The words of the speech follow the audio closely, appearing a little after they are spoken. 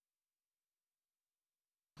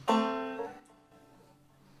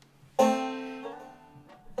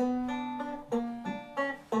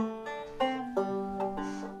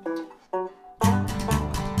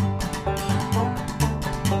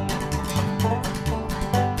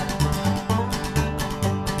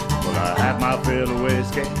fill of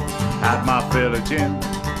whiskey, had my fill of gin.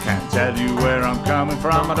 Can't tell you where I'm coming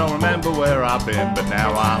from, I don't remember where I've been, but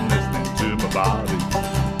now I'm listening to my body,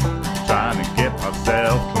 trying to get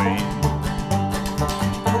myself clean.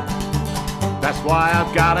 That's why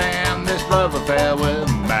I've got to end this love affair with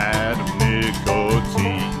Madam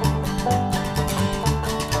Nicotine.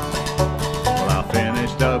 Well, I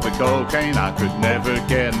finished up with cocaine, I could never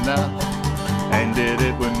get enough. Ended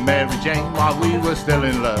it with Mary Jane while we were still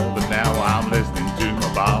in love, but now I'm listening to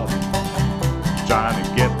my body, trying to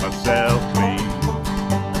get myself clean.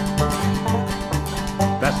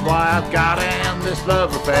 That's why I've got to end this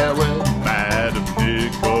love affair with Madam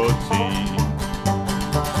Nicotine.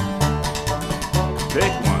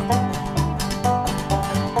 Pick one.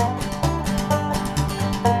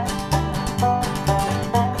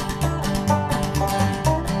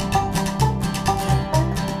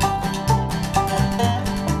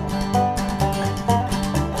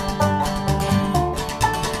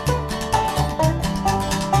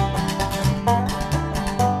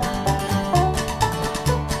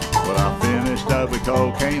 With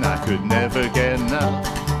cocaine, I could never get enough.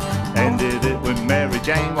 Ended it with Mary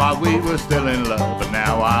Jane while we were still in love, but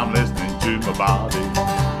now I'm listening to my body,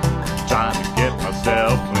 trying to get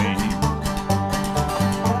myself clean.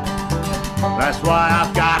 That's why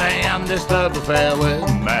I've got to end this love affair with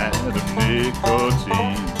Madam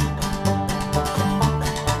Nicotine.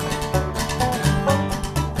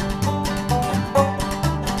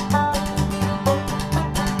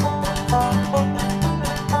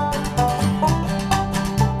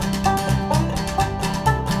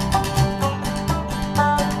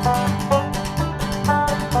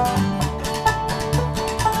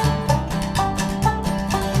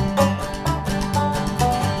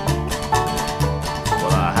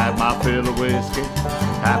 My fill of whiskey,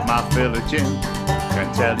 had my fill of gin.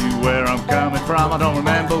 Can't tell you where I'm coming from, I don't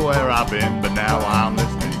remember where I've been, but now I'm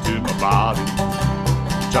listening to my body,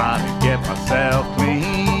 trying to get myself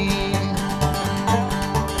clean.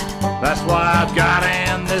 That's why I've got to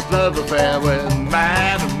end this love affair with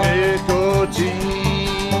Madam Nicotine.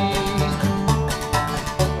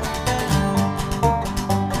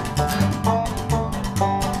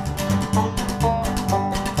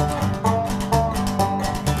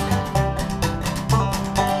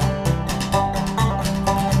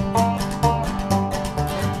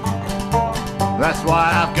 That's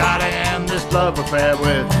why I've got to end this love affair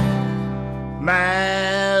with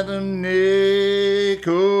Madam Nicotine.